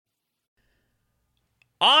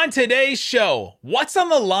On today's show, what's on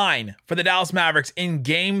the line for the Dallas Mavericks in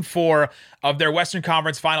Game 4 of their Western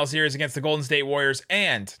Conference Final Series against the Golden State Warriors,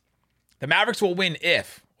 and the Mavericks will win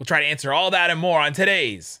if. We'll try to answer all that and more on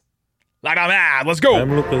today's Locked On Mavs. Let's go.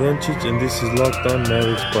 I'm Luka Doncic, and this is Locked On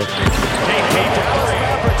Mavericks podcast. Hey, Dallas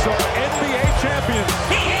Mavericks are NBA champions.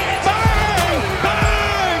 He hits! Bang!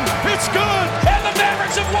 Bang! It's good! And the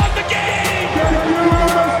Mavericks have won the game!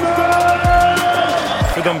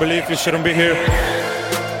 If you don't believe, you shouldn't be here.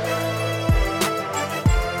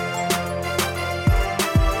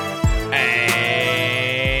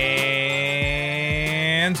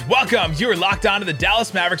 And welcome. You are locked on to the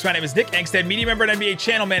Dallas Mavericks. My name is Nick Angstead, media member and NBA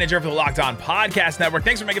channel manager for the Locked On Podcast Network.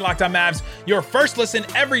 Thanks for making Locked On Mavs your first listen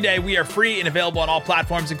every day. We are free and available on all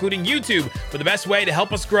platforms, including YouTube. But the best way to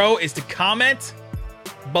help us grow is to comment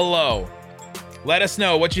below. Let us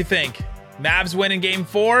know what you think. Mavs win in Game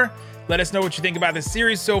 4. Let us know what you think about this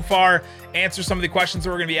series so far. Answer some of the questions that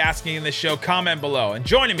we're going to be asking in this show. Comment below. And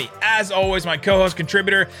joining me, as always, my co-host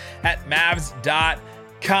contributor at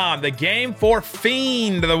Mavs.com, the Game 4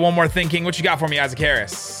 fiend of the One More Thinking. What you got for me, Isaac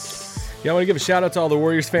Harris? Yeah, I want to give a shout out to all the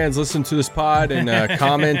Warriors fans listening to this pod and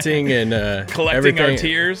commenting and Collecting everything. our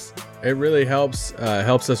tears. It really helps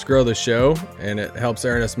us grow the show, and it helps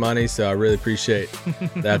earn us money. So I really appreciate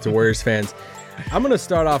that to Warriors fans. I'm going to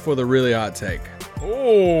start off with a really hot take.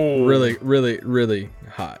 Oh, Really, really, really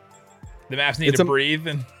hot. The Mavs need to breathe.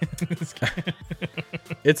 And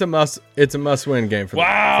It's a must-win game for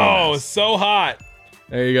wow, the Mavs. so hot.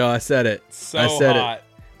 There you go. I said it. So I said hot. it.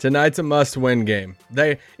 Tonight's a must-win game.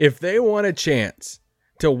 If they want a chance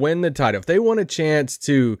to win the title, if they want a chance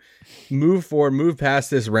to move forward, move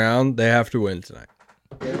past this round, they have to win tonight.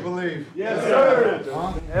 You believe? Yes, sir.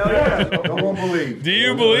 Huh? Hell yeah. No one believes. Do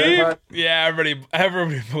you believe? Yeah,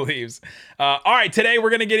 everybody believes. All right, today we're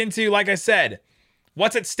going to get into, like I said,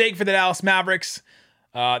 what's at stake for the Dallas Mavericks.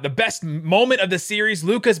 The best moment of the series,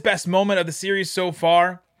 Luka's best moment of the series so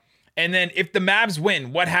far. And then if the Mavs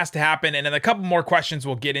win, what has to happen? And then a couple more questions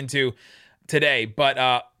we'll get into today.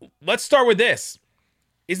 But let's start with this.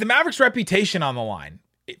 Is the Mavericks' reputation on the line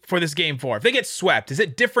for this Game 4? If they get swept, is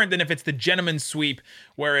it different than if it's the gentleman's sweep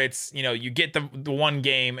where it's, you get the one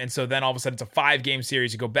game and so then all of a sudden it's a 5-game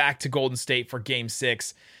series, you go back to Golden State for Game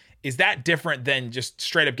 6? Is that different than just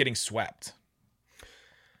straight up getting swept?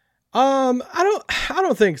 I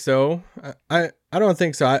don't think so. I don't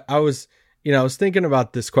think so. I was thinking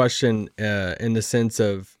about this question in the sense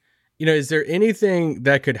of, is there anything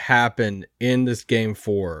that could happen in this Game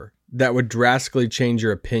 4 that would drastically change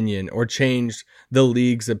your opinion or change the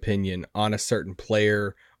league's opinion on a certain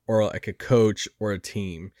player or like a coach or a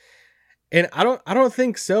team? And I don't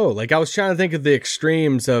think so. Like, I was trying to think of the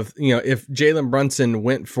extremes of, if Jalen Brunson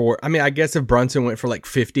went for, I guess if Brunson went for like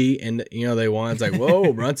 50 and, they won, it's like,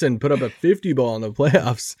 whoa, Brunson put up a 50 ball in the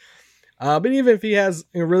playoffs. But even if he has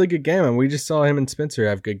a really good game, and we just saw him and Spencer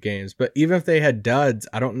have good games, but even if they had duds,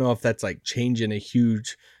 I don't know if that's like changing a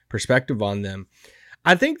huge perspective on them.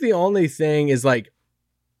 I think the only thing is like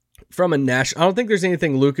from a national, I don't think there's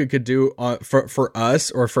anything Luka could do for us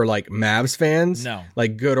or for like Mavs fans, no,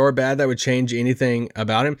 like good or bad, that would change anything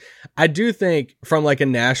about him. I do think from like a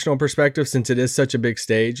national perspective, since it is such a big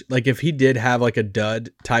stage, like if he did have like a dud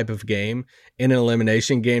type of game in an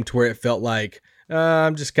elimination game to where it felt like,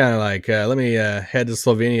 I'm just kind of like, let me head to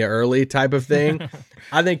Slovenia early type of thing.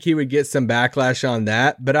 I think he would get some backlash on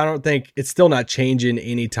that, but I don't think it's still not changing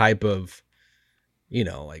any type of,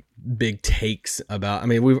 like big takes about,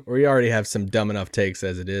 we already have some dumb enough takes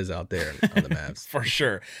as it is out there on the Mavs. For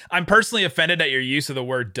sure. I'm personally offended at your use of the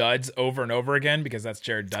word duds over and over again because that's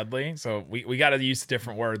Jared Dudley. So we got to use a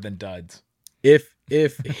different word than duds. If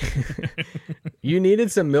you needed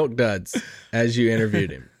some milk duds as you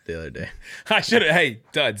interviewed him the other day. I should have. Hey,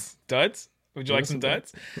 duds. Would you like some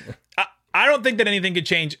duds? I don't think that anything could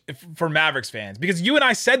change for Mavericks fans because you and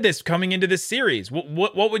I said this coming into this series.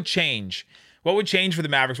 What would change? What would change for the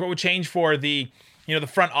Mavericks? What would change for the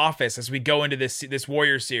front office as we go into this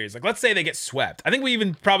Warriors series? Like, let's say they get swept. I think we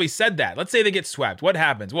even probably said that. Let's say they get swept. What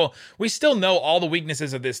happens? Well, we still know all the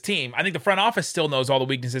weaknesses of this team. I think the front office still knows all the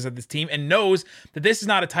weaknesses of this team and knows that this is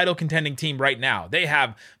not a title contending team right now. They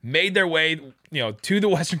have made their way, to the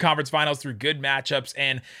Western Conference Finals through good matchups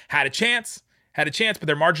and had a chance, but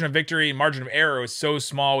their margin of victory and margin of error is so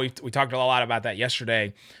small. We talked a lot about that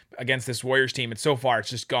yesterday against this Warriors team, and so far it's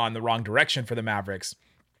just gone the wrong direction for the Mavericks.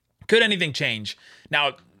 Could anything change?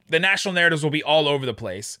 Now, the national narratives will be all over the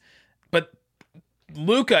place, but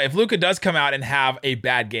if Luka does come out and have a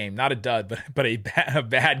bad game, not a dud, but a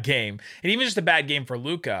bad game, and even just a bad game for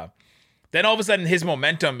Luka, then all of a sudden his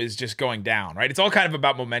momentum is just going down, right? It's all kind of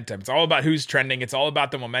about momentum. It's all about who's trending. It's all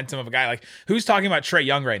about the momentum of a guy. Like, who's talking about Trae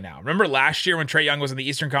Young right now? Remember last year when Trae Young was in the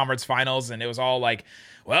Eastern Conference Finals and it was all like,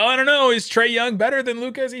 well, I don't know, is Trae Young better than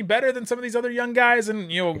Luka? Is he better than some of these other young guys? And,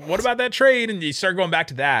 what about that trade? And you start going back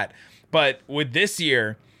to that. But with this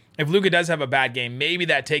year, if Luka does have a bad game, maybe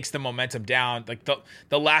that takes the momentum down. Like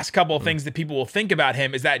the last couple of things that people will think about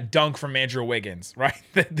him is that dunk from Andrew Wiggins, right?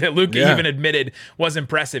 that Luka even admitted was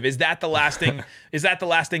impressive. Is that the lasting? Is that the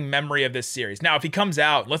lasting memory of this series? Now, if he comes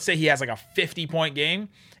out, let's say he has like a 50-point game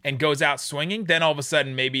and goes out swinging, then all of a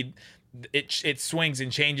sudden maybe it swings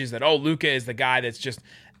and changes that. Oh, Luka is the guy that's just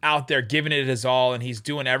out there giving it his all, and he's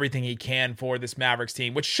doing everything he can for this Mavericks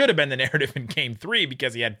team, which should have been the narrative in Game 3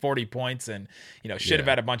 because he had 40 points and should have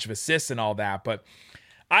had a bunch of assists and all that. But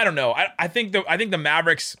I don't know. I think the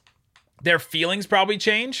Mavericks, their feelings probably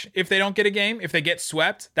change if they don't get a game. If they get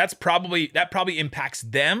swept, that probably impacts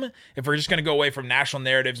them. If we're just going to go away from national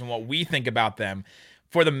narratives and what we think about them.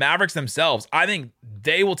 For the Mavericks themselves, I think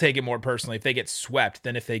they will take it more personally if they get swept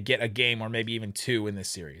than if they get a game or maybe even two in this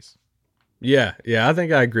series. Yeah, I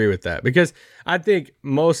think I agree with that because I think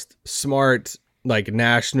most smart like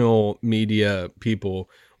national media people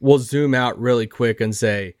will zoom out really quick and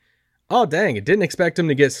say, "Oh, dang, it didn't expect him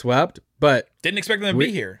to get swept, but didn't expect them to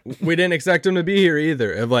be here. We didn't expect him to be here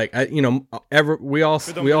either." Of like, we all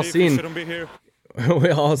seen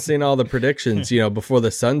all the predictions, before the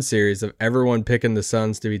Suns series of everyone picking the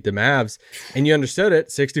Suns to beat the Mavs, and you understood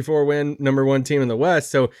it, 64 win, number one team in the West.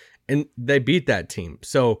 So, and they beat that team.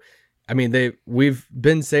 So, I mean, we've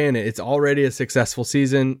been saying it. It's already a successful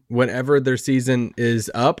season. Whenever their season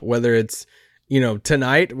is up, whether it's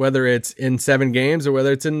tonight, whether it's in 7 games, or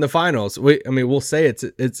whether it's in the finals, we'll say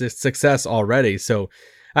it's a success already. So,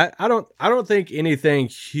 I don't think anything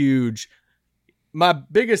huge. My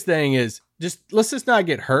biggest thing is let's just not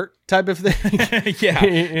get hurt type of thing.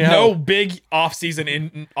 Yeah, no big off-season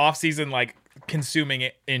like consuming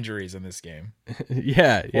injuries in this game.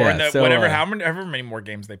 yeah. Or in the however many more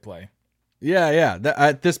games they play. Yeah.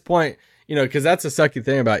 At this point, because that's a sucky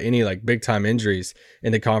thing about any like big time injuries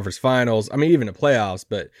in the conference finals. I mean, even the playoffs,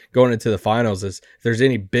 but going into the finals is if there's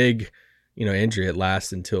any big, injury, it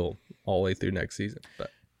lasts until all the way through next season. But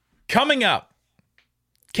coming up,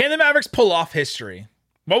 can the Mavericks pull off history?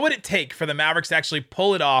 What would it take for the Mavericks to actually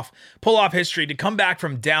pull off history, to come back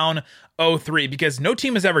from down 0-3? Because no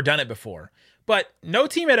team has ever done it before. But no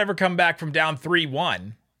team had ever come back from down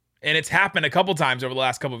 3-1. And it's happened a couple times over the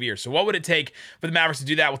last couple of years. So what would it take for the Mavericks to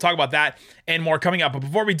do that? We'll talk about that and more coming up. But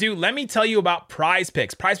before we do, let me tell you about Prize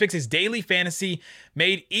Picks. Prize Picks is daily fantasy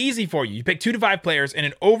made easy for you. You pick 2 to 5 players and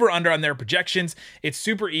an over-under on their projections. It's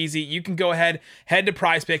super easy. You can go head to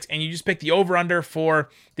Prize Picks, and you just pick the over-under for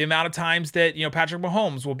the amount of times that Patrick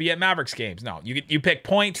Mahomes will be at Mavericks games. No, you pick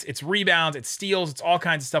points, it's rebounds, it's steals, it's all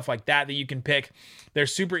kinds of stuff like that you can pick. They're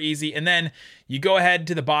super easy. And then you go ahead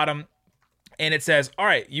to the bottom, and it says, all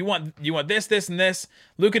right, you want this, and this.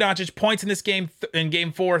 Luka Doncic points in this game, in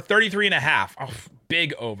game 4, 33.5. Oh,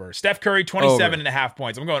 big over. Steph Curry, 27.5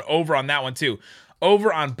 points. I'm going over on that one too.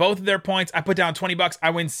 Over on both of their points. I put down $20,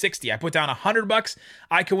 I win 60. I put down $100,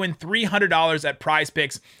 I could win $300 at Prize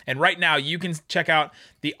Picks. And right now, you can check out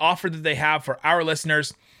the offer that they have for our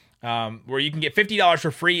listeners, where you can get $50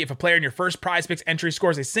 for free if a player in your first Prize Picks entry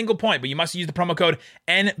scores a single point, but you must use the promo code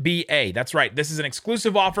NBA. That's right. This is an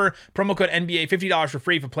exclusive offer. Promo code NBA, $50 for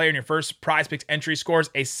free if a player in your first Prize Picks entry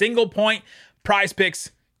scores a single point. Prize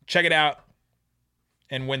Picks, check it out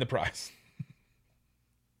and win the prize.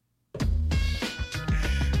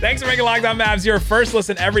 Thanks for making Locked On Mavs your first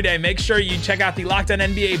listen every day. Make sure you check out the Locked On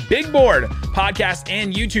NBA Big Board podcast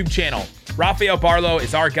and YouTube channel. Rafael Barlow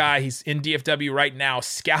is our guy. He's in DFW right now,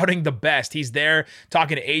 scouting the best. He's there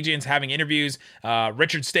talking to agents, having interviews.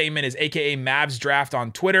 Richard Stamen is AKA Mavs Draft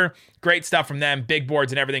on Twitter. Great stuff from them. Big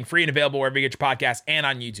boards and everything. Free and available wherever you get your podcasts and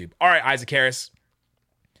on YouTube. All right, Isaac Harris.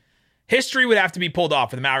 History would have to be pulled off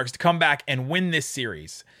for the Mavericks to come back and win this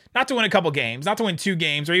series. Not to win a couple games, not to win 2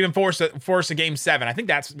 games, or even force a game 7. I think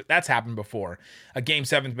that's happened before. A game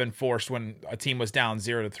 7's been forced when a team was down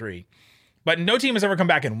 0-3. But no team has ever come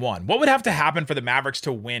back and won. What would have to happen for the Mavericks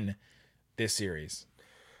to win this series?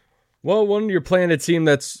 Well, when you're playing a team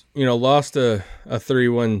that's, lost a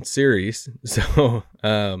 3-1 series, so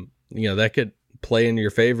that could play in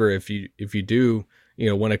your favor if you do,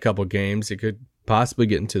 win a couple games. It could possibly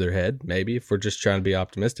get into their head, maybe, if we're just trying to be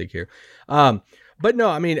optimistic here. But no,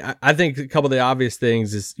 I mean, I think a couple of the obvious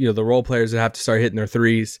things is, the role players that have to start hitting their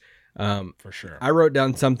threes. For sure. I wrote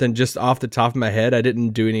down something just off the top of my head. I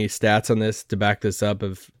didn't do any stats on this to back this up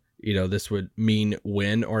if, this would mean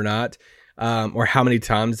win or not, or how many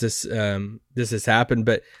times this has happened.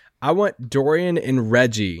 But I want Dorian and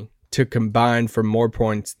Reggie to combine for more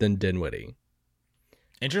points than Dinwiddie.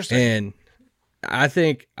 Interesting. And I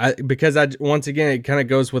think because once again, it kind of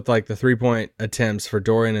goes with like the 3-point attempts for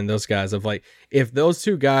Dorian and those guys of like, if those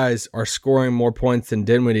two guys are scoring more points than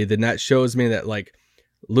Dinwiddie, then that shows me that like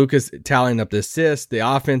Luka's tallying up the assists, the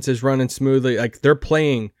offense is running smoothly. Like they're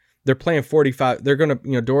playing 45. They're going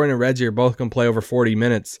to, Dorian and Reggie are both going to play over 40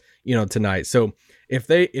 minutes, tonight. So if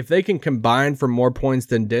they can combine for more points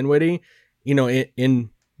than Dinwiddie, in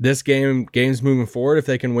this games moving forward, if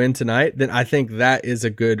they can win tonight, then I think that is a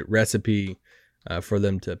good recipe for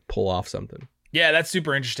them to pull off something. Yeah, that's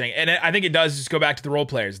super interesting. And I think it does just go back to the role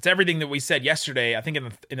players. It's everything that we said yesterday, I think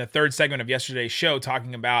in the third segment of yesterday's show,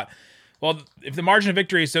 talking about, well, if the margin of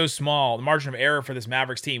victory is so small, the margin of error for this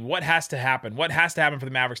Mavericks team, what has to happen? What has to happen for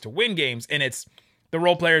the Mavericks to win games? And it's the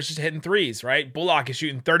role players just hitting threes, right? Bullock is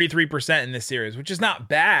shooting 33% in this series, which is not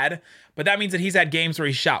bad, but that means that he's had games where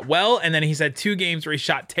he shot well, and then he's had 2 games where he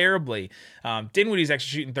shot terribly. Dinwiddie's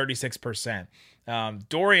actually shooting 36%.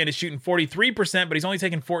 Dorian is shooting 43%, but he's only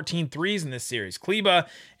taken 14 threes in this series. Kleba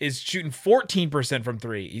is shooting 14% from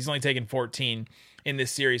 3. He's only taken 14 in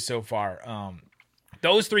this series so far.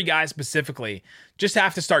 Those 3 guys specifically just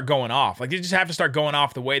have to start going off. Like, they just have to start going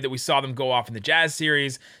off the way that we saw them go off in the Jazz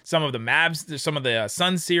series, some of the Mavs, some of the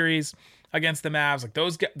Suns series against the Mavs. Like,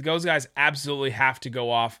 those guys absolutely have to go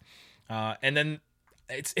off. And then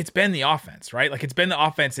it's been the offense, right? Like, it's been the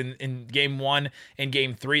offense in game 1 and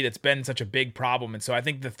game 3 that's been such a big problem. And so I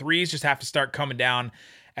think the threes just have to start coming down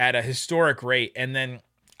at a historic rate. And then,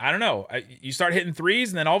 I don't know, you start hitting threes,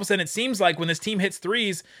 and then all of a sudden it seems like when this team hits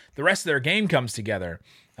threes, the rest of their game comes together.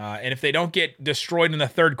 And if they don't get destroyed in the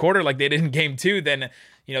third quarter like they did in game 2, then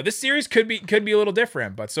this series could be a little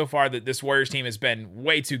different. But so far, this Warriors team has been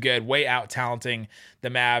way too good, way out talenting the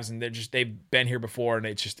Mavs, and they've been here before, and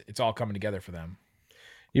it's all coming together for them.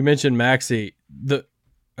 You mentioned Maxey.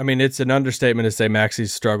 It's an understatement to say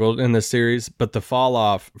Maxey's struggled in this series, but the fall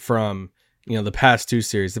off from the past 2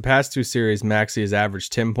 series, Maxey has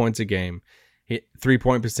averaged 10 points a game.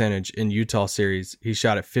 3-point percentage in Utah series, he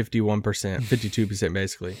shot at 51%, 52%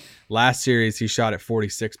 basically. Last series, he shot at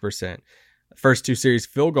 46%. First 2 series,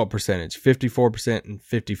 field goal percentage, 54% and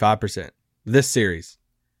 55%. This series,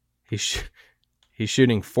 he's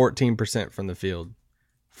shooting 14% from the field,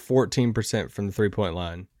 14% from the 3-point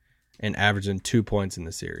line, and averaging 2 points in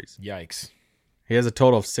the series. Yikes. He has a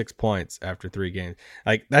total of 6 points after 3 games.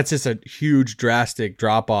 Like, that's just a huge, drastic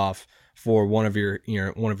drop off for one of your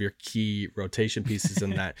key rotation pieces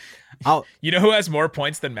in that. You know who has more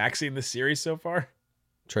points than Maxey in this series so far?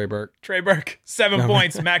 Trey Burke. 7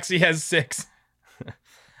 points. Maxey has 6.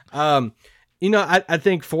 I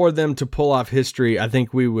think for them to pull off history, I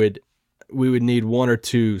think we would need 1 or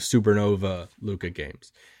 2 supernova Luka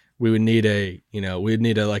games. We would need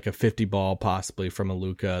like a 50 ball possibly from a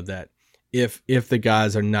Luka that if the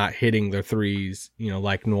guys are not hitting their threes,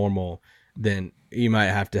 like normal, then you might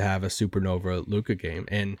have to have a supernova Luka game.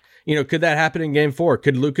 And, could that happen in game 4?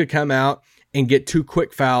 Could Luka come out and get 2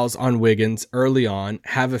 quick fouls on Wiggins early on,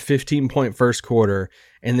 have a 15-point first quarter,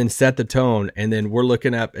 and then set the tone? And then we're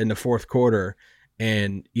looking up in the fourth quarter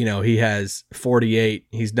and, he has 48.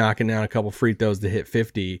 He's knocking down a couple free throws to hit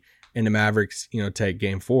 50, and the Mavericks, take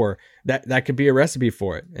game 4. That could be a recipe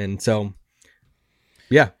for it. And so,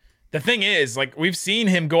 yeah. The thing is, like, we've seen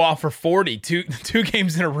him go off for 40 two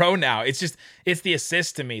games in a row now. It's the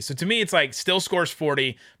assist to me. So to me, it's like still scores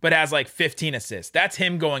 40, but has like 15 assists. That's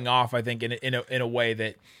him going off, I think, in a way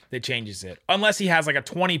that changes it. Unless he has like a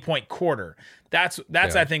 20-point quarter. That's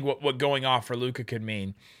I think what going off for Luka could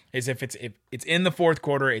mean is if it's in the fourth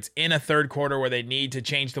quarter, it's in a third quarter where they need to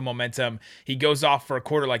change the momentum. He goes off for a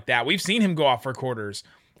quarter like that. We've seen him go off for quarters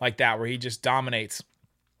like that where he just dominates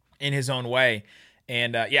in his own way.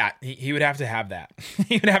 And he would have to have that.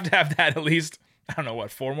 He would have to have that at least,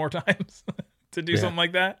 4 more times to do something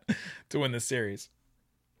like that to win this series.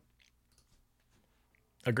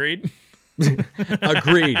 Agreed?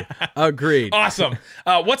 Agreed. Awesome.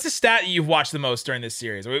 What's the stat that you've watched the most during this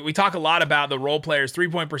series? We talk a lot about the role players'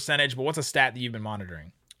 3-point percentage, but what's a stat that you've been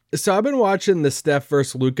monitoring? So I've been watching the Steph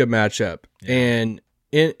versus Luka matchup, and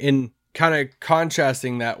in kind of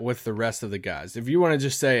contrasting that with the rest of the guys. If you want to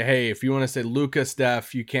just say, hey, if you want to say Luka,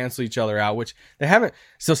 Steph, you cancel each other out, which they haven't.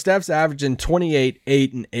 So Steph's averaging 28,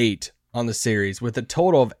 8, and 8 on the series with a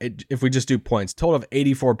total of, if we just do points, total of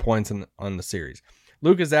 84 points on the series.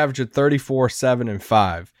 Luka's averaging 34, 7, and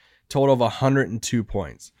 5, total of 102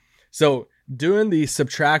 points. So doing the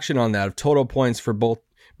subtraction on that of total points for both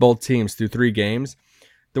teams through 3 games,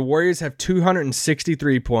 the Warriors have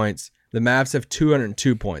 263 points. The Mavs have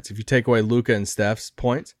 202 points. If you take away Luka and Steph's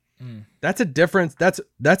points, That's a difference. That's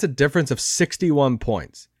a difference of 61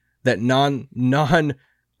 points that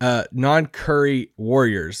non-Curry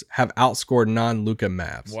Warriors have outscored non-Luka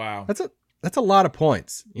Mavs. Wow. That's a lot of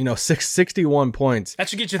points. 61 points. That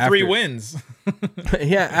should get you 3 wins.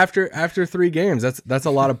 Yeah, after 3 games, that's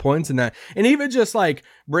a lot of points in that. And even just like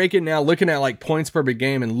breaking now, looking at like points per big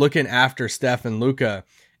game and looking after Steph and Luka,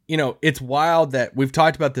 it's wild that we've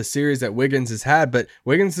talked about the series that Wiggins has had, but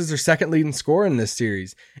Wiggins is their second leading scorer in this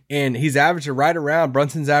series. And he's averaging right around,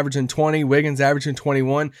 Brunson's averaging 20, Wiggins averaging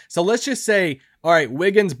 21. So let's just say, all right,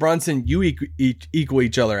 Wiggins, Brunson, you equal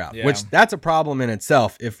each other out, which that's a problem in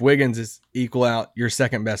itself. If Wiggins is equal out your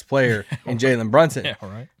second best player in Jalen Brunson, yeah,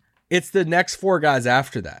 right. It's the next 4 guys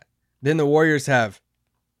after that. Then the Warriors have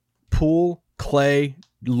Poole, Clay,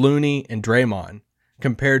 Looney, and Draymond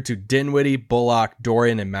compared to Dinwiddie, Bullock,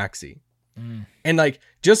 Dorian, and Maxey. And like,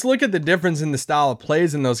 just look at the difference in the style of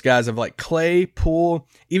plays in those guys of like Clay, Poole,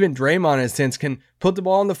 even Draymond in a sense can put the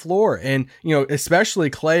ball on the floor. And, especially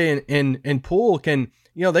Clay and Poole can,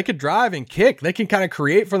 they could drive and kick. They can kind of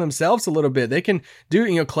create for themselves a little bit. They can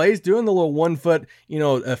do, Clay's doing the little 1 foot,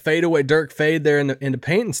 a fadeaway Dirk fade there in the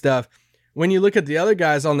paint and stuff. When you look at the other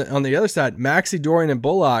guys on the other side, Maxey, Dorian, and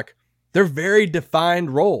Bullock, they're very defined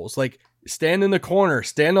roles. Like, stand in the corner,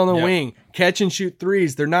 stand on the wing, catch and shoot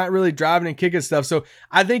threes. They're not really driving and kicking stuff. So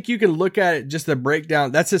I think you can look at it, just the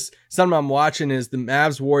breakdown. That's just something I'm watching is the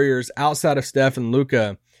Mavs Warriors outside of Steph and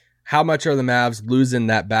Luka. How much are the Mavs losing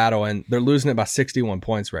that battle? And they're losing it by 61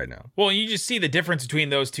 points right now. Well, you just see the difference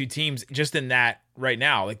between those two teams just in that right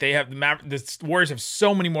now. Like they have the Warriors have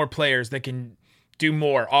so many more players that can do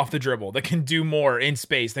more off the dribble, that can do more in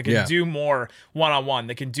space, that can do more one-on-one,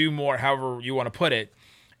 that can do more however you want to put it.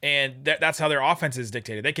 And that's how their offense is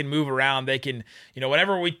dictated. They can move around. They can,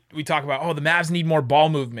 whenever we talk about, the Mavs need more ball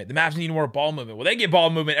movement. The Mavs need more ball movement. Well, they get ball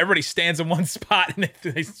movement. Everybody stands in one spot and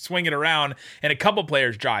they swing it around. And a couple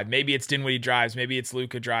players drive. Maybe it's Dinwiddie drives. Maybe it's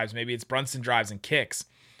Luka drives. Maybe it's Brunson drives and kicks.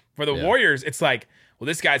 For the Warriors, it's like, well,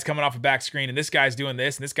 this guy's coming off a back screen and this guy's doing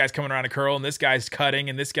this and this guy's coming around a curl and this guy's cutting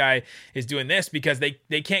and this guy is doing this because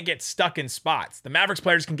they can't get stuck in spots. The Mavericks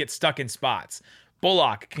players can get stuck in spots.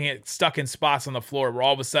 Bullock can get stuck in spots on the floor where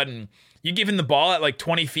all of a sudden you give him the ball at like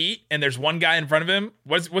 20 feet and there's one guy in front of him.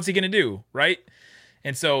 What's he going to do, right?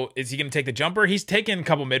 And so is he going to take the jumper? He's taken a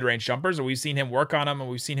couple mid-range jumpers, and we've seen him work on them, and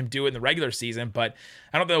we've seen him do it in the regular season, but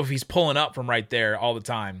I don't know if he's pulling up from right there all the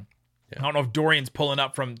time. Yeah. I don't know if Dorian's pulling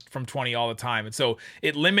up from 20 all the time. And so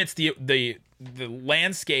it limits the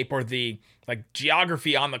landscape or the like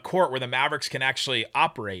geography on the court where the Mavericks can actually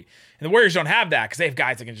operate. And the Warriors don't have that because they have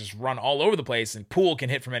guys that can just run all over the place, and Poole can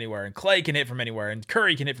hit from anywhere, and Clay can hit from anywhere, and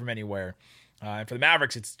Curry can hit from anywhere. And for the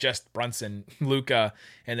Mavericks, it's just Brunson, Luka,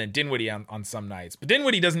 and then Dinwiddie on some nights. But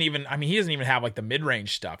Dinwiddie doesn't even have like the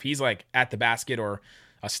mid-range stuff. He's like at the basket or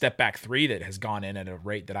a step back 3 that has gone in at a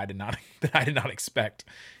rate that I did not expect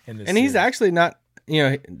in this. And series. He's actually not,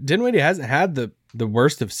 Dinwiddie hasn't had the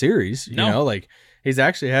worst of series. Like he's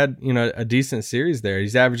actually had, a decent series there.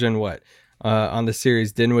 He's averaging what on the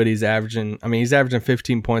series? Dinwiddie's averaging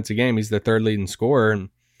 15 points a game. He's the 3rd leading scorer, and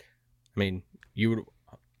I mean you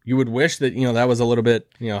would wish that that was a little bit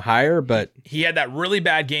higher, but he had that really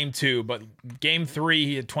bad game 2. But game 3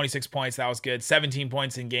 he had 26 points. That was good. 17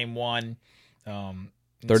 points in game 1.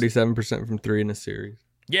 37% from 3 in a series.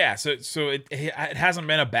 Yeah, so it hasn't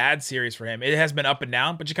been a bad series for him. It has been up and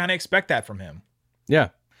down, but you kind of expect that from him. Yeah.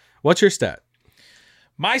 What's your stat?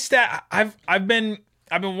 My stat, I've been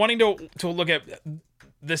wanting to look at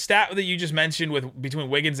the stat that you just mentioned between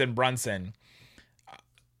Wiggins and Brunson.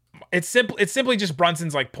 It's simply just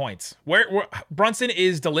Brunson's like points. Where Brunson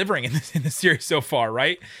is delivering in this series so far,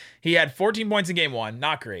 right? He had 14 points in game 1,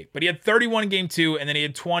 not great, but he had 31 in game 2, and then he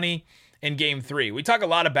had 20 in game 3. We talk a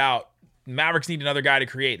lot about Mavericks need another guy to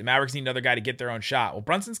create. The Mavericks need another guy to get their own shot. Well,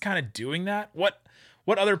 Brunson's kind of doing that. What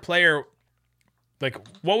other player, like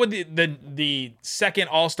what would the second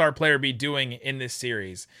all-star player be doing in this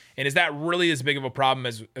series? And is that really as big of a problem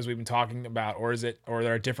as we've been talking about, or are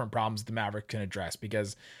there different problems the Mavericks can address?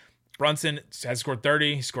 Because Brunson has scored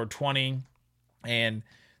 30, he scored 20, and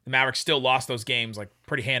the Mavericks still lost those games like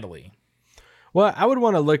pretty handily. Well, I would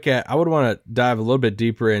want to dive a little bit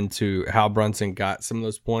deeper into how Brunson got some of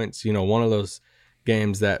those points. One of those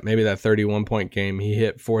games that maybe that 31-point game, he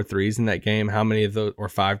hit 4 threes in that game. How many of those, or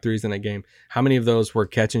 5 threes in that game? How many of those were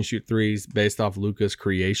catch and shoot threes based off Luka's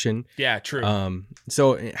creation? Yeah, true.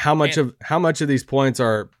 So how much of these points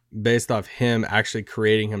are based off him actually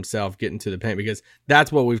creating himself, getting to the paint? Because that's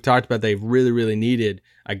what we've talked about. They've really, really needed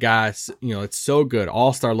a guy, it's so good,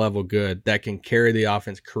 all-star level good, that can carry the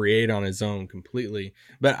offense, create on his own completely.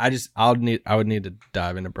 But I would need to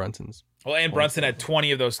dive into Brunson's. Well, and Brunson had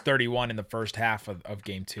 20 of those 31 in the first half of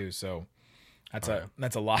game 2. So that's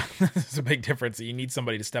a lot. That's a big difference. You need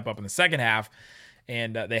somebody to step up in the second half,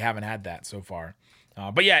 and they haven't had that so far.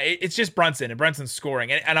 But yeah, it's just Brunson, and Brunson's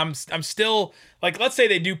scoring. And I'm still, like, let's say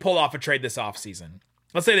they do pull off a trade this offseason.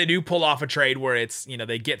 Let's say they do pull off a trade where it's,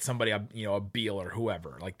 they get somebody, a Beal or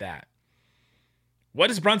whoever like that. What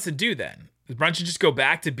does Brunson do then? Does Brunson just go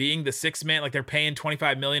back to being the sixth man? Like they're paying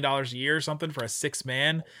 $25 million a year or something for a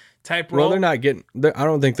 6-man type role? Well, they're not getting, I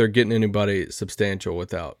don't think they're getting anybody substantial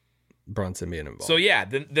without Brunson being involved. So yeah,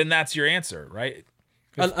 then that's your answer, right?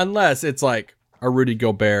 Unless it's like a Rudy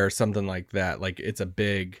Gobert or something like that. Like it's a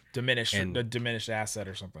big diminished asset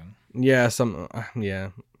or something. Yeah.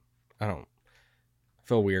 I don't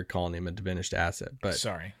feel weird calling him a diminished asset, but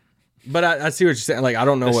sorry. But I see what you're saying. Like, I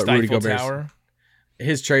don't know what Rudy Gobert. Tower.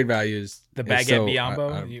 His trade value is the Baguette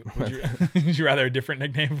Biombo. Would you rather a different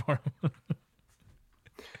nickname for him?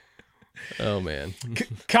 Oh man!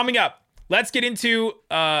 Coming up, let's get into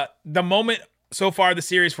the moment so far the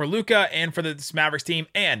series for Luka and for the Mavericks team.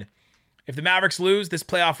 And if the Mavericks lose, this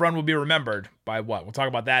playoff run will be remembered by what? We'll talk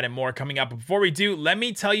about that and more coming up. But before we do, let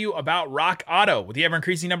me tell you about Rock Auto. With the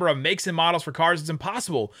ever-increasing number of makes and models for cars, it's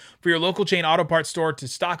impossible for your local chain auto parts store to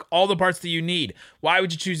stock all the parts that you need. Why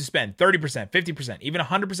would you choose to spend 30%, 50%, even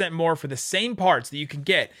 100% more for the same parts that you can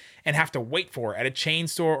get and have to wait for at a chain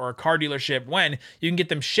store or a car dealership when you can get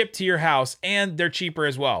them shipped to your house and they're cheaper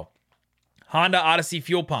as well? Honda Odyssey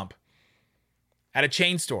fuel pump at a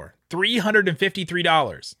chain store,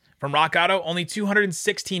 $353. From Rock Auto, only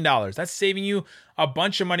 $216. That's saving you a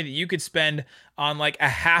bunch of money that you could spend on like a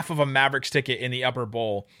half of a Mavericks ticket in the upper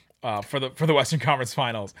bowl for the Western Conference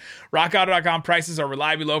Finals. RockAuto.com prices are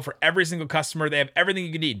reliably low for every single customer. They have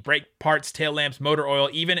everything you need: brake parts, tail lamps, motor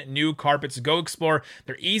oil, even new carpets. Go explore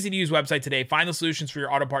their easy-to-use website today. Find the solutions for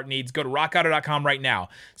your auto part needs. Go to RockAuto.com right now.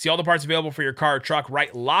 See all the parts available for your car or truck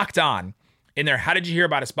right locked on in their How Did You Hear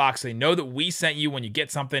About Us box. So they know that we sent you when you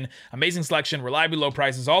get something. Amazing selection, reliably low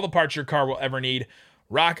prices, all the parts your car will ever need.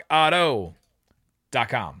 RockAuto.com.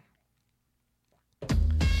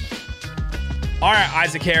 All right,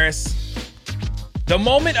 Isaac Harris. The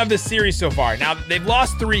moment of the series so far. Now, they've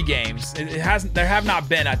lost 3 games. There have not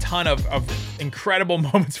been a ton of incredible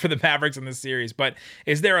moments for the Mavericks in this series. But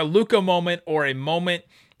is there a Luka moment or a moment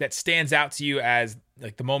that stands out to you as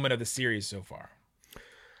like the moment of the series so far?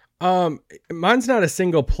 Mine's not a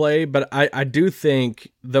single play, but I do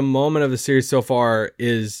think the moment of the series so far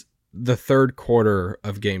is the third quarter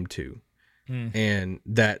of game 2. And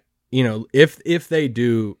that, if they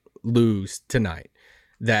do lose tonight,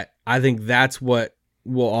 that I think that's what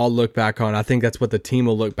we'll all look back on. I think that's what the team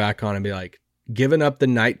will look back on and be like, giving up the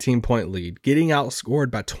 19-point lead, getting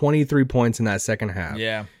outscored by 23 points in that second half.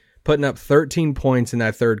 Yeah. Putting up 13 points in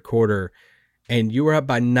that third quarter. And you were up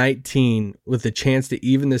by 19 with the chance to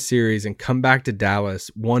even the series and come back to Dallas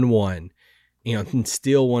 1-1, and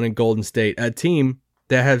still one in Golden State, a team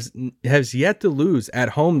that has yet to lose at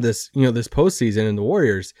home this postseason in the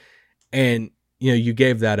Warriors. And, you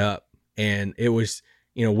gave that up. And it was,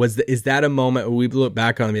 is that a moment where we look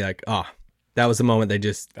back on and be like, oh, that was the moment they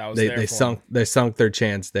sunk their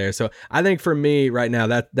chance there. So I think for me right now,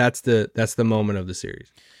 that's the moment of the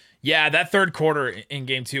series. Yeah, that third quarter in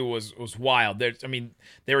game 2 was wild.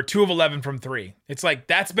 They were 2 of 11 from 3. It's like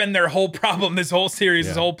that's been their whole problem this whole series,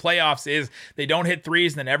 This whole playoffs is they don't hit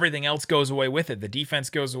threes, and then everything else goes away with it. The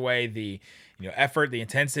defense goes away, the effort, the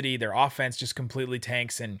intensity, their offense just completely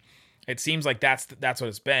tanks, and it seems like that's what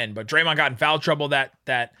it's been. But Draymond got in foul trouble that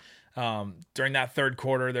during that third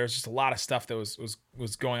quarter. There's just a lot of stuff that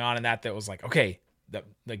was going on in that was like, okay,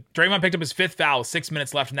 Draymond picked up his 5th foul with 6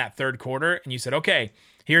 minutes left in that third quarter, and you said, okay,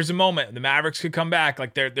 here's a moment. The Mavericks could come back.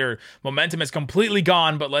 Like their momentum is completely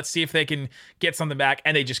gone, but let's see if they can get something back.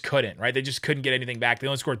 And they just couldn't, right? They just couldn't get anything back. They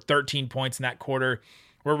only scored 13 points in that quarter.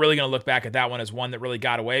 We're really going to look back at that one as one that really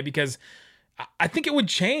got away, because I think it would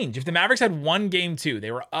change. If the Mavericks had won game 2,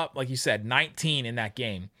 they were up, like you said, 19 in that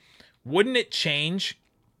game. Wouldn't it change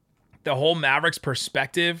the whole Mavericks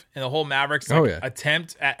perspective and the whole Mavericks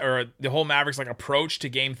attempt at, or the whole Mavericks approach to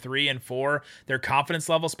game 3 and 4, their confidence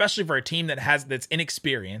level, especially for a team that's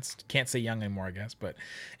inexperienced, can't say young anymore, I guess, but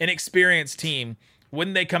an experienced team?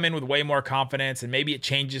 Wouldn't they come in with way more confidence, and maybe it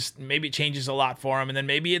changes a lot for them, and then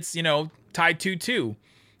maybe it's, tied 2-2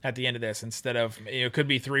 at the end of this instead of, it could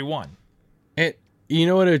be 3-1. And you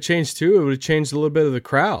know what it would change too? It would have changed a little bit of the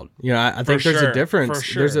crowd. I think there's a difference. For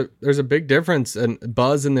sure. There's a big difference and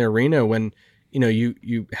buzz in the arena when,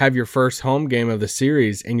 you have your first home game of the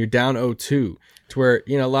series and you're down 0-2, to where,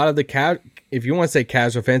 a lot of the if you want to say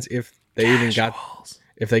casual fans, if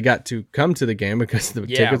they got to come to the game because the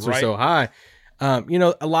tickets were so high, You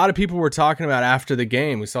know, a lot of people were talking about after the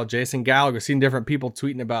game. We saw Jason Gallagher, seen different people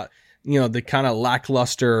tweeting about, you know, the kind of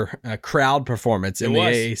lackluster crowd performance in the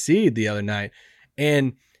AAC the other night.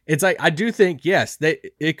 And it's like, I do think, yes,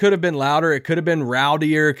 it could have been louder. It could have been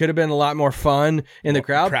rowdier. It could have been a lot more fun in the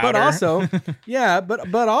crowd. But also,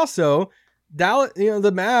 but also, Dallas, you know,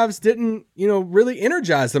 the Mavs didn't, you know, really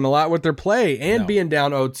energize them a lot with their play and being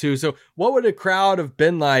down 0-2. So what would a crowd have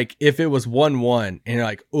been like if it was 1-1 and you're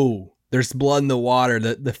like, ooh, there's blood in the water.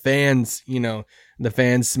 The fans, you know, the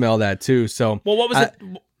fans smell that too. So, well, what was it?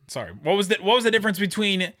 Sorry, what was the difference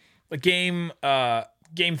between game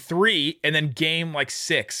 3 and then game like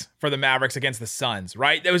 6 for the Mavericks against the Suns,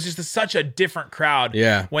 right? That was just such a different crowd.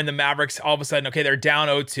 Yeah. When the Mavericks all of a sudden, okay, they're down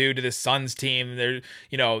 0-2 to the Suns team.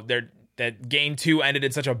 That game 2 ended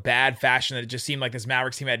in such a bad fashion that it just seemed like this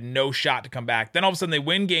Mavericks team had no shot to come back. Then all of a sudden they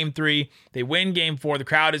win game 3, they win game 4. The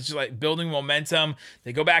crowd is just like building momentum.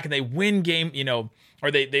 They go back and they win game, you know,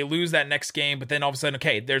 or they lose that next game. But then all of a sudden,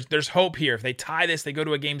 okay, there's hope here. If they tie this, they go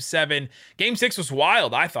to a game 7. Game 6 was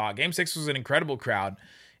wild, I thought. Game 6 was an incredible crowd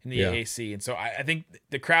in the AAC. And so I think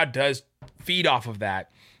the crowd does feed off of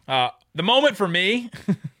that. The moment for me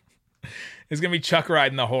is going to be Chuck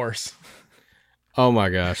riding the horse. Oh my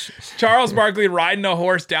gosh. Charles Barkley riding a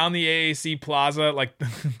horse down the AAC Plaza, like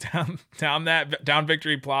down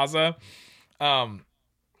Victory Plaza. Are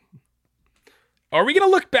we going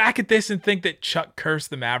to look back at this and think that Chuck cursed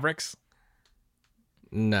the Mavericks?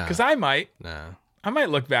 No. Because I might. No. I might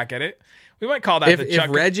look back at it. We might call that if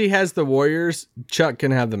Reggie has the Warriors, Chuck can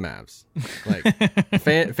have the Mavs. Like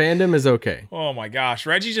fandom is okay. Oh my gosh,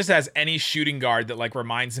 Reggie just has any shooting guard that like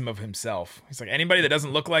reminds him of himself. He's like, anybody that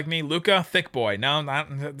doesn't look like me, Luka, thick boy. No,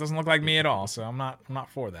 that doesn't look like me at all. So I'm not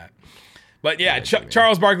for that. But yeah,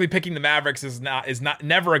 Charles Barkley picking the Mavericks is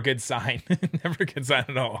never a good sign. Never a good sign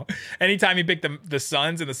at all. Anytime he picked the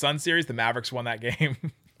Suns in the Suns series, the Mavericks won that game.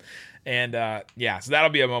 And so that'll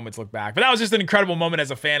be a moment to look back. But that was just an incredible moment as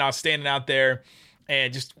a fan. I was standing out there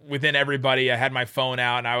and just within everybody, I had my phone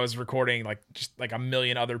out and I was recording like a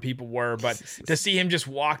million other people were. But to see him just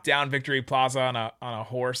walk down Victory Plaza on a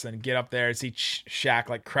horse and get up there and see Shaq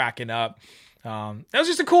like cracking up. That was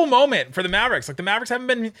just a cool moment for the Mavericks. Like the Mavericks haven't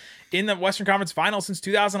been in the Western Conference Finals since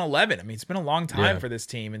 2011. I mean, it's been a long time for this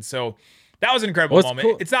team. And so that was an incredible moment.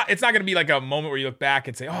 Cool. It's not going to be like a moment where you look back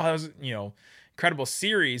and say, oh, that was, you know, incredible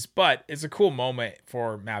series, but it's a cool moment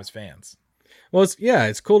for Mavs fans. Well,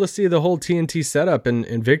 it's cool to see the whole TNT setup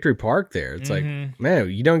in Victory Park there. It's like, man,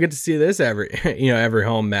 you don't get to see this every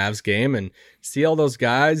home Mavs game and see all those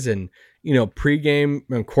guys and, you know, pregame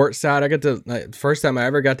and courtside. I got to first time I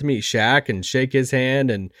ever got to meet Shaq and shake his hand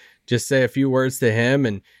and just say a few words to him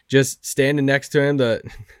and just standing next to him.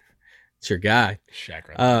 It's your guy,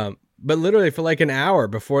 Shaq. Right but literally for like an hour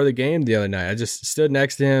before the game the other night, I just stood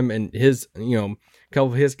next to him and his, you know, a couple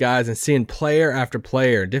of his guys and seeing player after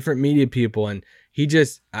player, different media people. And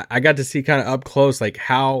I got to see kind of up close, like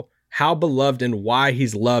how beloved and why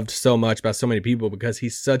he's loved so much by so many people, because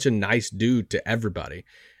he's such a nice dude to everybody.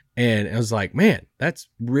 And I was like, man, that's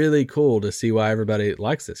really cool to see why everybody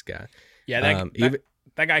likes this guy. Yeah.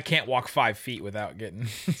 That guy can't walk 5 feet without getting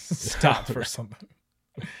stopped for something.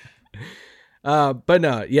 But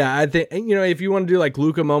no, yeah, I think, you know, if you want to do like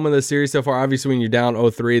Luka moment of the series so far, obviously when you're down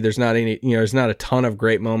 0-3, there's not any, you know, there's not a ton of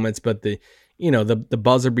great moments, but the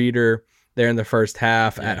buzzer beater there in the first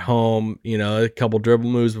half at home, you know, a couple dribble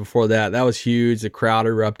moves before that was huge. The crowd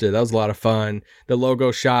erupted. That was a lot of fun. The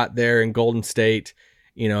logo shot there in Golden State,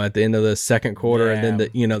 you know, at the end of the second quarter, and then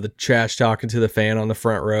the trash talking to the fan on the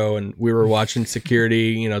front row, and we were watching security,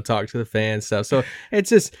 you know, talk to the fan stuff. So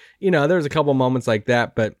it's just, you know, there's a couple moments like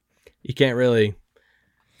that, but you can't really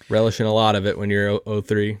relish in a lot of it when you're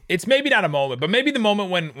 0-3. It's maybe not a moment, but maybe the moment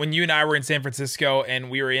when you and I were in San Francisco and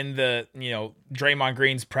we were in the, you know, Draymond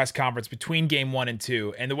Green's press conference between game 1 and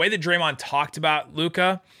 2, and the way that Draymond talked about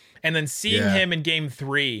Luka, and then seeing him in game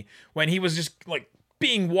 3 when he was just like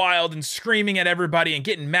being wild and screaming at everybody and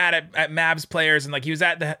getting mad at Mavs players, and like he was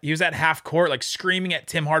at half court like screaming at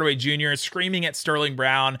Tim Hardaway Jr., screaming at Sterling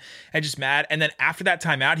Brown, and just mad. And then after that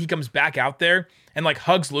timeout, he comes back out there and like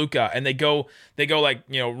hugs Luka, and they go like,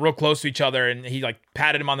 you know, real close to each other, and he like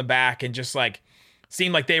patted him on the back and just like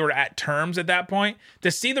seemed like they were at terms at that point.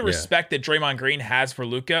 To see the respect that Draymond Green has for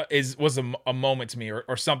Luka was a moment to me,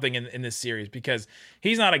 or something in this series, because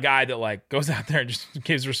he's not a guy that like goes out there and just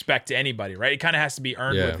gives respect to anybody, right? It kind of has to be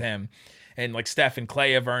earned with him. And like Steph and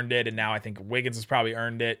Clay have earned it, and now I think Wiggins has probably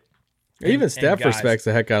earned it. Even Steph respects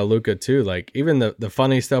the heck out of Luka too. Like even the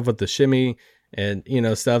funny stuff with the shimmy and, you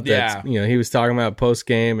know, stuff that, you know, he was talking about post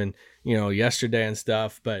game and, you know, yesterday and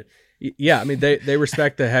stuff. But yeah, I mean, they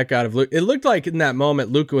respect the heck out of Luka. It looked like in that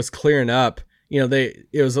moment, Luka was clearing up,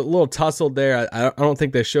 it was a little tussled there. I don't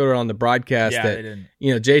think they showed it on the broadcast Yeah, that, they didn't.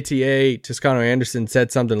 JTA, Toscano Anderson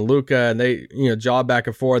said something to Luka and they, jawed back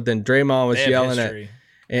and forth. Then Draymond was They have yelling history.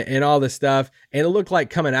 and all this stuff. And it looked like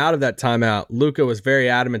coming out of that timeout, Luka was very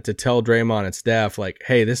adamant to tell Draymond and Steph, like,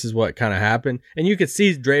 hey, this is what kind of happened. And you could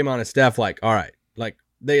see Draymond and Steph like, all right, like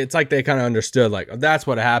it's like they kind of understood, like, oh, that's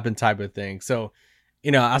what happened type of thing. So,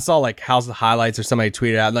 I saw like House of Highlights or somebody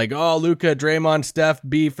tweeted out like, oh, Luka, Draymond, Steph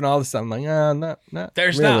beef and all this stuff. I'm like, not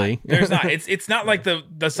There's really. not. There's not. It's not like the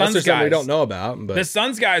Suns That's guys. we don't know about. But The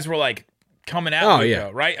Suns guys were like coming at Luka, yeah.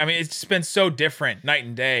 right? I mean, it's just been so different night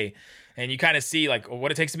and day. And you kind of see like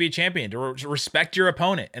what it takes to be a champion, to respect your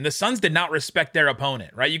opponent. And the Suns did not respect their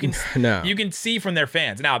opponent, right? You can No. you can see from their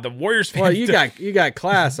fans. Now the Warriors fans. well, you got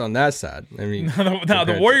class on that side. I mean,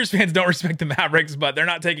 the Warriors fans don't respect the Mavericks, but they're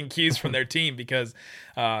not taking cues from their team because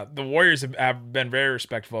the Warriors have been very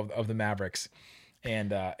respectful of the Mavericks,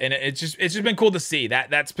 and it's just been cool to see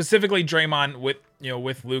that specifically Draymond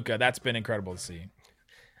with Luka. That's been incredible to see.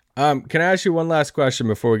 Can I ask you one last question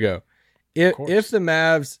before we go? If the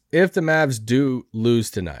Mavs do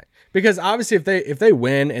lose tonight, because obviously if they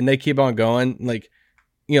win and they keep on going, like,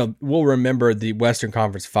 we'll remember the Western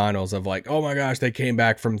Conference Finals of like, oh my gosh, they came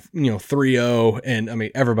back from 3-0, and I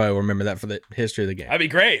mean everybody will remember that for the history of the game. That'd be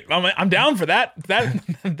great. I'm down for that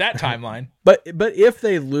that timeline. But if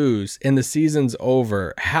they lose and the season's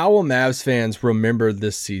over, how will Mavs fans remember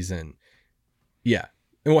this season? Yeah.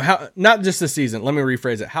 And not just the season. Let me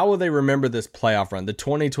rephrase it. How will they remember this playoff run, the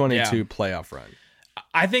 2022 playoff run?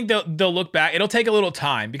 I think they'll look back. It'll take a little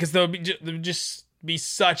time because there'll just be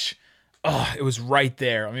such. Oh, it was right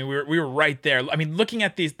there. I mean, we were right there. I mean, looking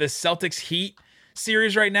at the Celtics Heat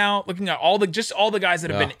series right now, looking at all the guys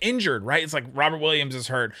that have been injured, right? It's like Robert Williams is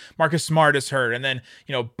hurt, Marcus Smart is hurt, and then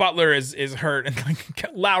Butler is hurt, and like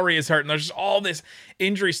Lowry is hurt, and there's just all this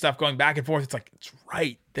injury stuff going back and forth. It's like it's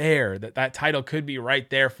right there. That title could be right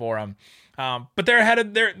there for them. But they're ahead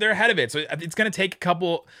of it. So it's going to take a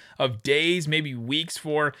couple of days, maybe weeks,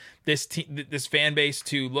 for this fan base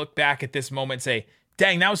to look back at this moment and say,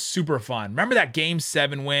 dang, that was super fun. Remember that Game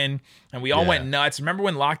 7 win, and we all went nuts. Remember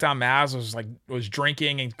when Locked On Mavs was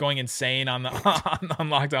drinking and going insane on the on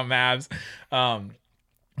Locked On Mavs.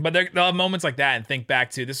 But they'll have moments like that and think back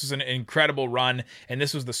to this was an incredible run, and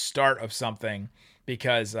this was the start of something.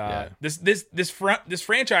 Because this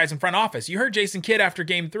franchise and front office, you heard Jason Kidd after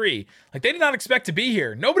Game 3, like they did not expect to be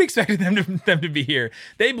here. Nobody expected them to be here.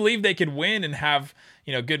 They believed they could win and have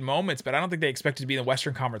good moments, but I don't think they expected to be in the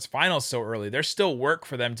Western Conference Finals so early. There's still work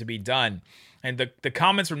for them to be done. And the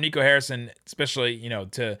comments from Nico Harrison, especially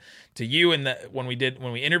to you and when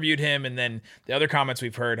we interviewed him, and then the other comments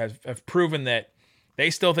we've heard have proven that they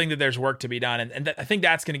still think that there's work to be done, and I think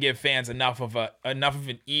that's going to give fans enough of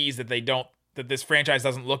an ease that this franchise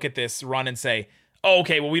doesn't look at this run and say, oh,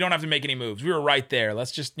 okay, well, we don't have to make any moves. We were right there.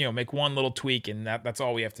 Let's just, make one little tweak, and that's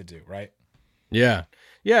all we have to do, right? Yeah.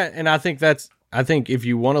 Yeah, and I think if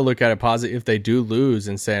you want to look at it positive, if they do lose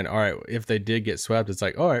and saying, all right, if they did get swept, it's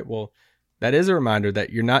like, all right, well, that is a reminder that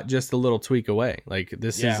you're not just a little tweak away. Like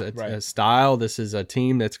this is a style, this is a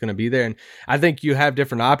team that's going to be there. And I think you have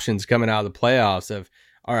different options coming out of the playoffs of,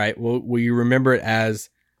 all right, well, will you remember it as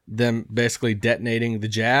them basically detonating the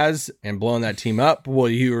Jazz and blowing that team up? Will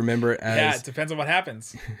you remember it as it depends on what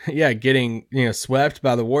happens. Getting swept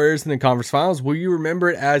by the Warriors in the conference finals? Will you remember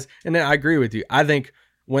it as? And then I agree with you. I think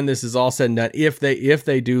when this is all said and done, if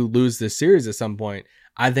they do lose this series at some point,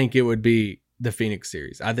 I think it would be the Phoenix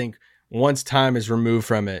series. I think once time is removed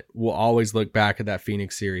from it, we'll always look back at that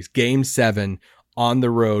Phoenix series, Game 7 on the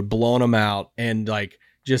road, blowing them out, and like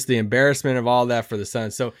just the embarrassment of all that for the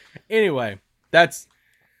Suns. So anyway, that's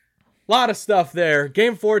a lot of stuff there.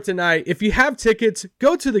 Game 4 tonight. If you have tickets,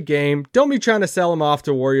 go to the game. Don't be trying to sell them off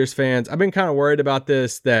to Warriors fans. I've been kind of worried about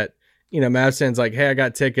this, that, Mavs fans like, hey, I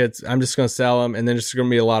got tickets, I'm just going to sell them. And then there's going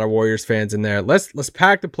to be a lot of Warriors fans in there. Let's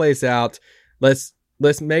pack the place out. Let's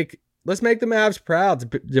make the Mavs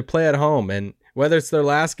proud to play at home. And whether it's their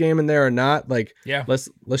last game in there or not, let's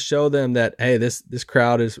show them that, hey, this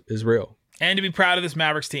crowd is real. And to be proud of this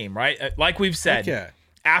Mavericks team, right? Like we've said,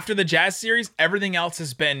 after the Jazz series, everything else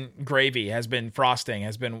has been gravy, has been frosting,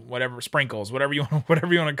 has been whatever, sprinkles, whatever you want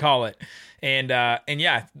to call it. And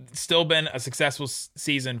yeah, still been a successful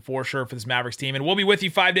season for sure for this Mavericks team. And we'll be with you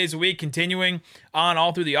 5 days a week, continuing on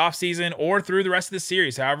all through the offseason or through the rest of the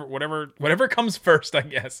series, however, whatever comes first, I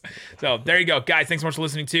guess. So there you go. Guys, thanks so much for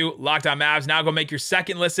listening to Locked On Mavs. Now go make your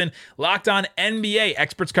second listen, Locked On NBA.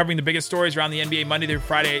 Experts covering the biggest stories around the NBA Monday through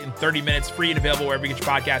Friday in 30 minutes, free and available wherever you get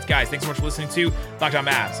your podcast. Guys, thanks so much for listening to Locked On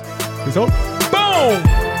Mavs. Peace out.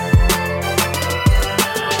 Boom!